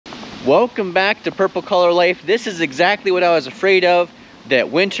Welcome back to Purple Color Life. This is exactly what I was afraid of,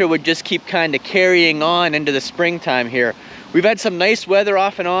 that winter would just keep kind of carrying on into the springtime here. We've had some nice weather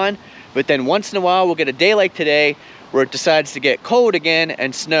off and on, but then once in a while we'll get a day like today where it decides to get cold again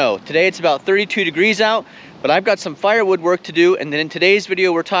and snow. Today it's about 32 degrees out, but I've got some firewood work to do, and then in today's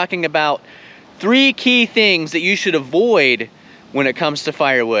video we're talking about 3 key things that you should avoid when it comes to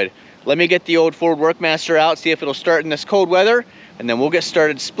firewood. Let me get the old Ford Workmaster out, see if it'll start in this cold weather, and then we'll get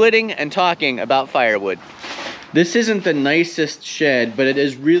started splitting and talking about firewood. This isn't the nicest shed, but it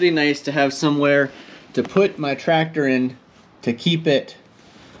is really nice to have somewhere to put my tractor in to keep it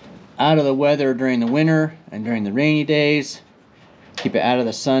out of the weather during the winter and during the rainy days. Keep it out of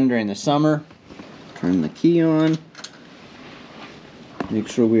the sun during the summer. Turn the key on. Make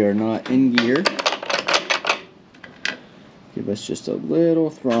sure we are not in gear. Give us just a little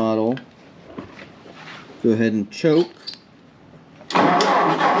throttle. Go ahead and choke.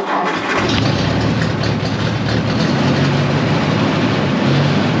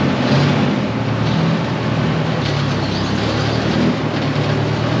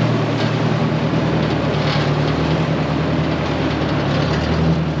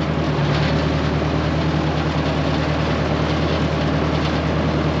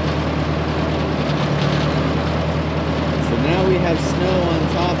 Snow on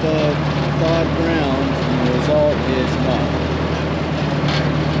top of thawed ground, and the result is mud.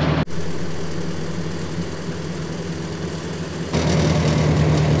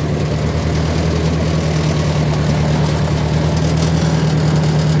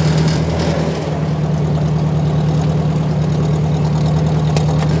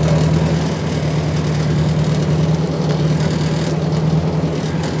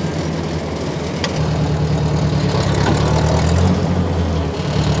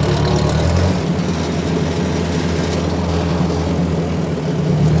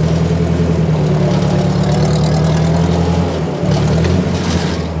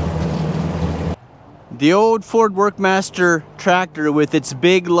 The old Ford Workmaster tractor with its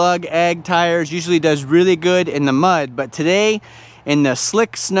big lug ag tires usually does really good in the mud, but today in the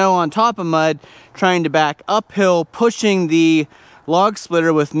slick snow on top of mud, trying to back uphill, pushing the log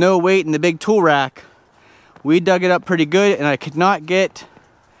splitter with no weight in the big tool rack, we dug it up pretty good, and I could not get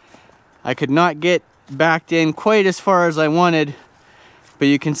backed in quite as far as I wanted. But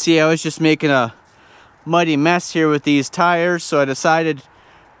you can see I was just making a muddy mess here with these tires, so I decided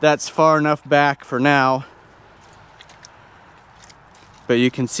that's far enough back for now. But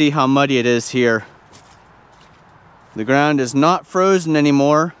you can see how muddy it is here. The ground is not frozen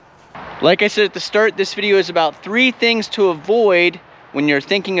anymore. Like I said at the start, this video is about 3 things to avoid when you're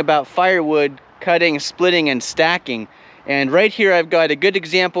thinking about firewood cutting, splitting, and stacking. And right here I've got a good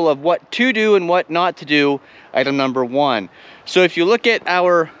example of what to do and what not to do, item number 1. So if you look at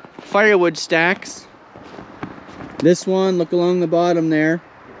our firewood stacks, this one, look along the bottom there,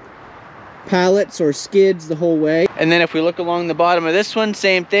 pallets or skids the whole way. And then if we look along the bottom of this one,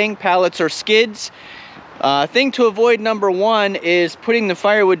 same thing, pallets or skids. Thing to avoid number 1 is putting the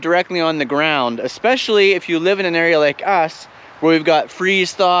firewood directly on the ground, especially if you live in an area like us where we've got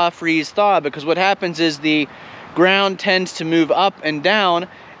freeze thaw, because what happens is the ground tends to move up and down,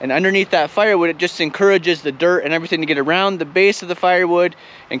 and underneath that firewood it just encourages the dirt and everything to get around the base of the firewood,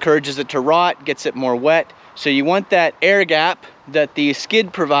 encourages it to rot, gets it more wet. So you want that air gap that the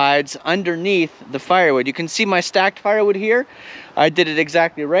skid provides underneath the firewood. You can see my stacked firewood here. I did it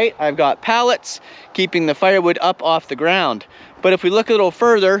exactly right. I've got pallets keeping the firewood up off the ground. But if we look a little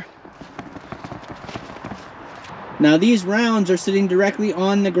further, now these rounds are sitting directly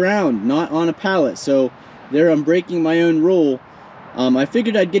on the ground, not on a pallet. So there I'm breaking my own rule. I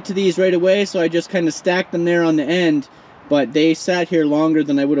figured I'd get to these right away, so I just kind of stacked them there on the end, but they sat here longer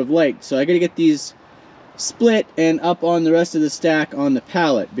than I would have liked. So I gotta get these split and up on the rest of the stack on the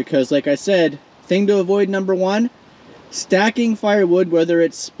pallet, because like I said, thing to avoid number 1, stacking firewood, whether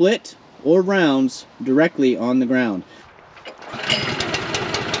it's split or rounds, directly on the ground.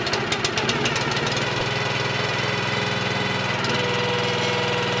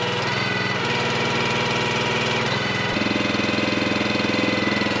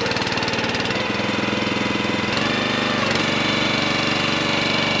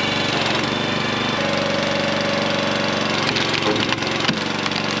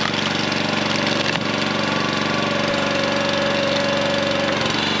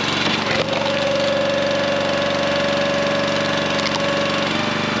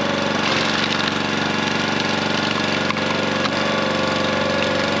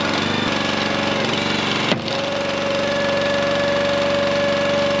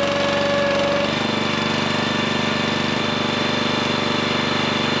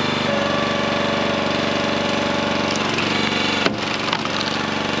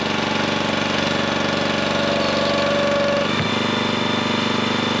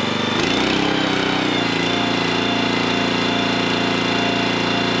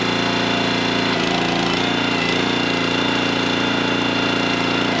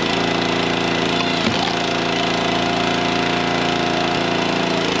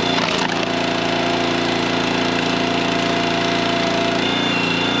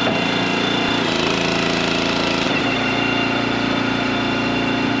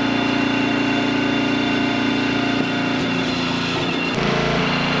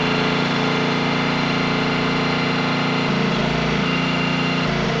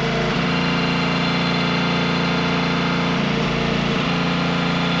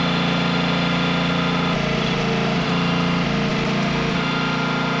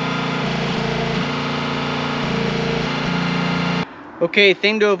 Okay,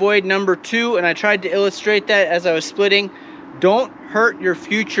 thing to avoid number 2, and I tried to illustrate that as I was splitting. Don't hurt your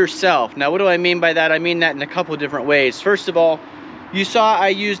future self. Now, what do I mean by that? I mean that in a couple different ways. First of all, you saw I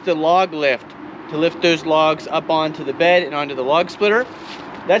used the log lift to lift those logs up onto the bed and onto the log splitter.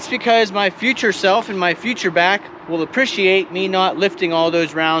 That's because my future self and my future back will appreciate me not lifting all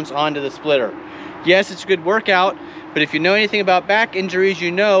those rounds onto the splitter. Yes, it's a good workout, but if you know anything about back injuries,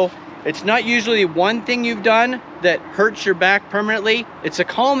 you know it's not usually one thing you've done that hurts your back permanently. It's a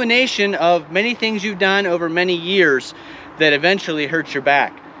culmination of many things you've done over many years that eventually hurts your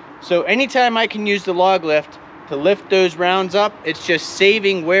back. So anytime I can use the log lift to lift those rounds up, it's just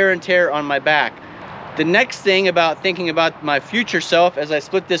saving wear and tear on my back. The next thing about thinking about my future self as I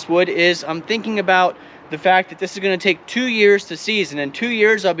split this wood is I'm thinking about the fact that this is going to take 2 years to season. In 2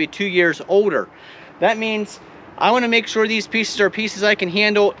 years, I'll be 2 years older. That means I want to make sure these pieces are pieces I can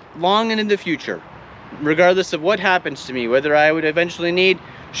handle long and in the future, regardless of what happens to me, whether I would eventually need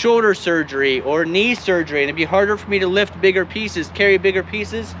shoulder surgery or knee surgery, and it'd be harder for me to lift bigger pieces, carry bigger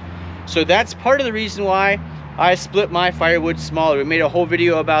pieces. So that's part of the reason why I split my firewood smaller. We made a whole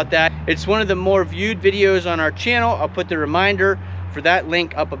video about that. It's one of the more viewed videos on our channel. I'll put the reminder for that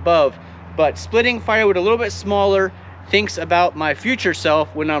link up above. But splitting firewood a little bit smaller thinks about my future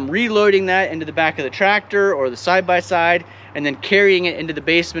self when I'm reloading that into the back of the tractor or the side-by-side and then carrying it into the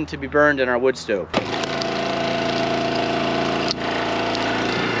basement to be burned in our wood stove.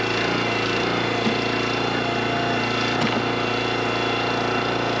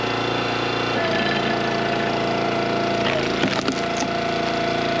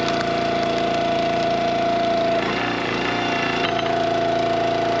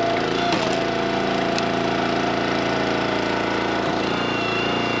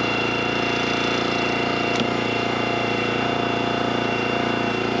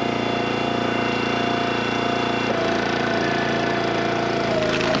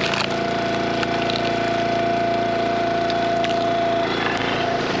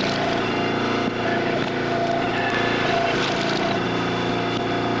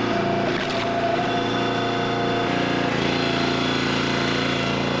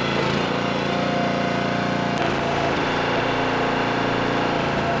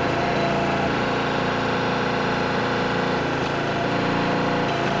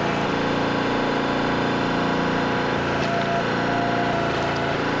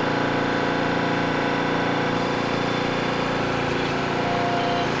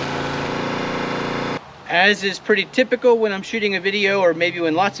 As is pretty typical when I'm shooting a video, or maybe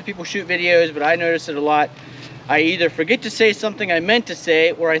when lots of people shoot videos, but I notice it a lot, I either forget to say something I meant to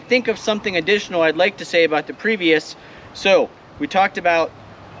say, or I think of something additional I'd like to say about the previous. So we talked about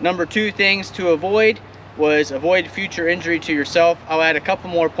number 2 things to avoid was avoid future injury to yourself. I'll add a couple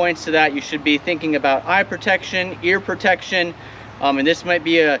more points to that. You should be thinking about eye protection, ear protection, and this might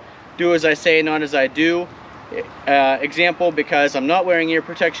be a do as I say, not as I do example, because I'm not wearing ear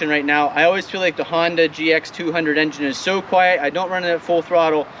protection right now. I always feel like the Honda GX200 engine is so quiet. I don't run it at full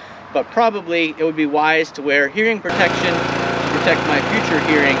throttle, but probably it would be wise to wear hearing protection to protect my future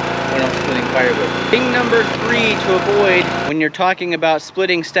hearing when I'm splitting firewood. Thing number 3 to avoid when you're talking about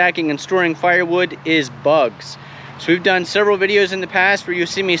splitting, stacking, and storing firewood is bugs. So we've done several videos in the past where you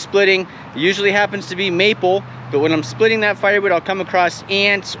see me splitting. It usually happens to be maple, but when I'm splitting that firewood, I'll come across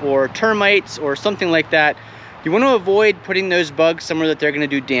ants or termites or something like that. You want to avoid putting those bugs somewhere that they're going to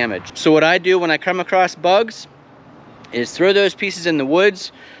do damage. So what I do when I come across bugs is throw those pieces in the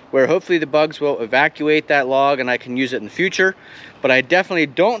woods where hopefully the bugs will evacuate that log and I can use it in the future. But I definitely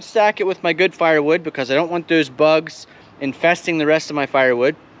don't stack it with my good firewood because I don't want those bugs infesting the rest of my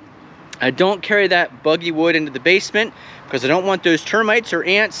firewood. I don't carry that buggy wood into the basement because I don't want those termites or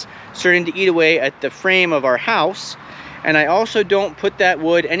ants starting to eat away at the frame of our house. And I also don't put that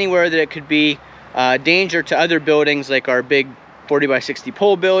wood anywhere that it could be danger to other buildings, like our big 40x60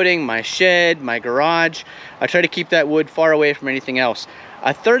 pole building, my shed, my garage. I try to keep that wood far away from anything else.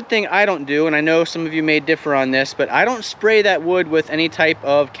 A third thing I don't do, and I know some of you may differ on this, but I don't spray that wood with any type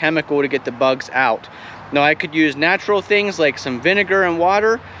of chemical to get the bugs out. Now, I could use natural things like some vinegar and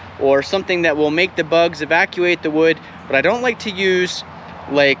water, or something that will make the bugs evacuate the wood, but I don't like to use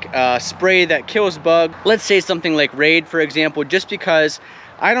like spray that kills bugs. Let's say something like Raid, for example, just because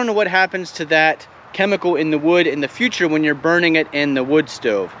I don't know what happens to that chemical in the wood in the future when you're burning it in the wood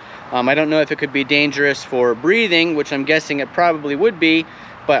stove. I don't know if it could be dangerous for breathing, which I'm guessing it probably would be,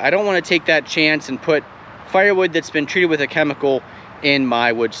 but I don't want to take that chance and put firewood that's been treated with a chemical in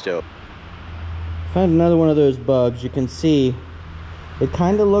my wood stove. Found another one of those bugs. You can see it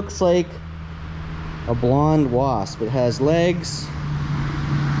kind of looks like a blonde wasp. It has legs.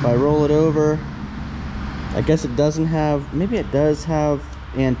 If I roll it over, I guess it doesn't have, maybe it does have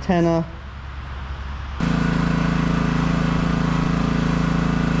antenna.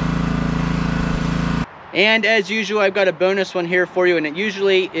 And as usual, I've got a bonus one here for you, and it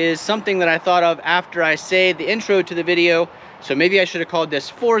usually is something that I thought of after I say the intro to the video. So maybe I should have called this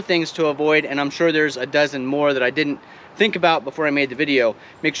 4 things to avoid, and I'm sure there's a dozen more that I didn't think about before I made the video.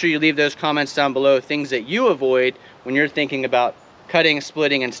 Make sure you leave those comments down below, things that you avoid when you're thinking about cutting,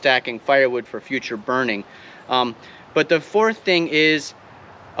 splitting, and stacking firewood for future burning. But the 4th thing is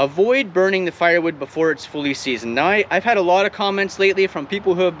avoid burning the firewood before it's fully seasoned. Now, I've had a lot of comments lately from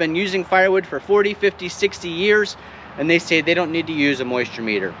people who have been using firewood for 40, 50, 60 years, and they say they don't need to use a moisture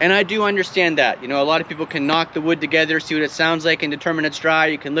meter. And I do understand that. You know, a lot of people can knock the wood together, see what it sounds like, and determine it's dry.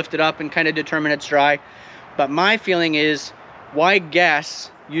 You can lift it up and kind of determine it's dry. But my feeling is, why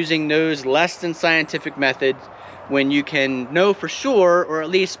guess using those less than scientific methods when you can know for sure, or at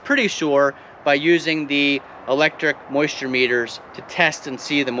least pretty sure, by using the electric moisture meters to test and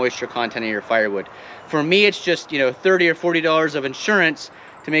see the moisture content of your firewood. For me, it's just, you know, $30 or $40 of insurance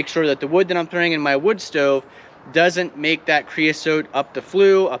to make sure that the wood that I'm throwing in my wood stove doesn't make that creosote up the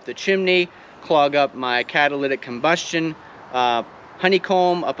flue, up the chimney, clog up my catalytic combustion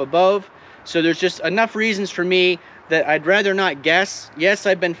honeycomb up above. So there's just enough reasons for me that I'd rather not guess. Yes,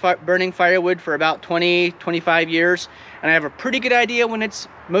 I've been burning firewood for about 20, 25 years, and I have a pretty good idea when it's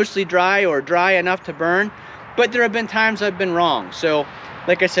mostly dry or dry enough to burn, but there have been times I've been wrong. So,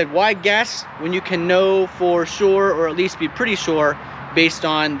 like I said, why guess when you can know for sure, or at least be pretty sure, based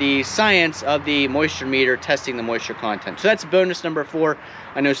on the science of the moisture meter testing the moisture content. So that's bonus number 4.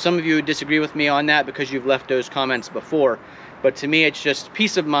 I know some of you disagree with me on that because you've left those comments before, but to me it's just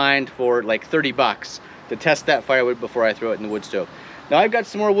peace of mind for like 30 bucks to test that firewood before I throw it in the wood stove. Now, I've got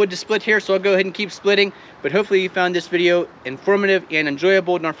some more wood to split here, so I'll go ahead and keep splitting, but hopefully you found this video informative and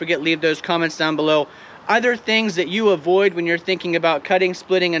enjoyable. Don't forget, leave those comments down below. Other things that you avoid when you're thinking about cutting,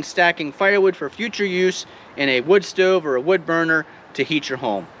 splitting, and stacking firewood for future use in a wood stove or a wood burner to heat your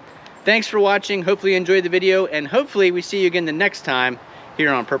home. Thanks for watching. Hopefully you enjoyed the video, and hopefully we see you again the next time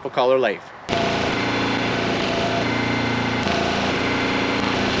here on Purple Collar Life.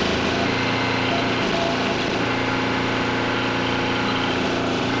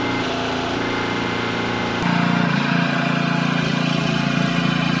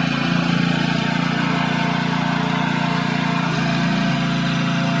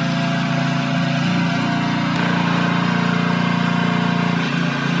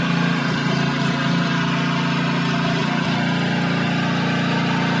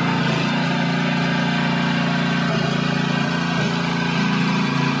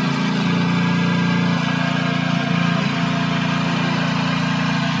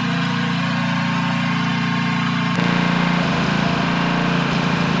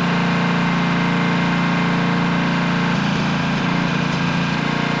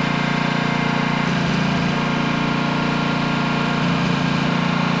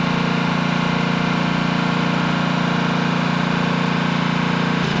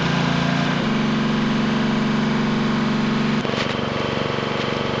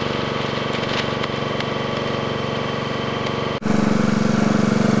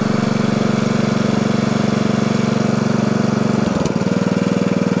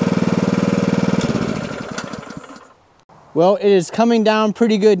 Well, it is coming down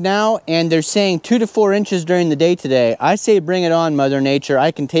pretty good now, and they're saying 2 to 4 inches during the day today. I say bring it on, Mother Nature.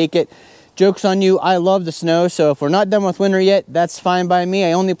 I can take it. Joke's on you, I love the snow, so if we're not done with winter yet, that's fine by me.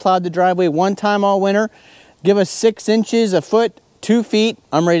 I only plowed the driveway 1 time all winter. Give us 6 inches, a foot, 2 feet,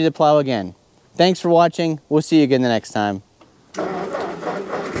 I'm ready to plow again. Thanks for watching. We'll see you again the next time.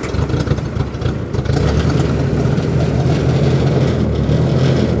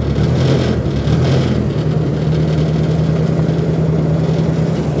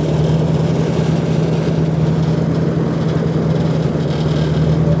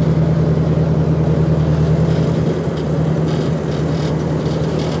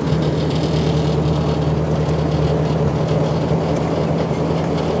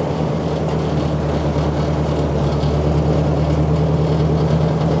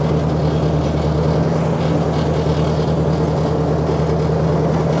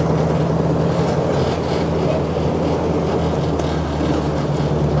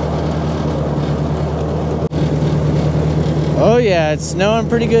 Oh yeah, it's snowing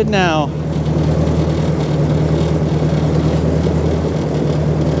pretty good now.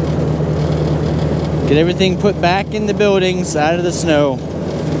 Get everything put back in the buildings out of the snow.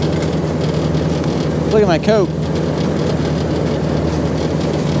 Look at my coat.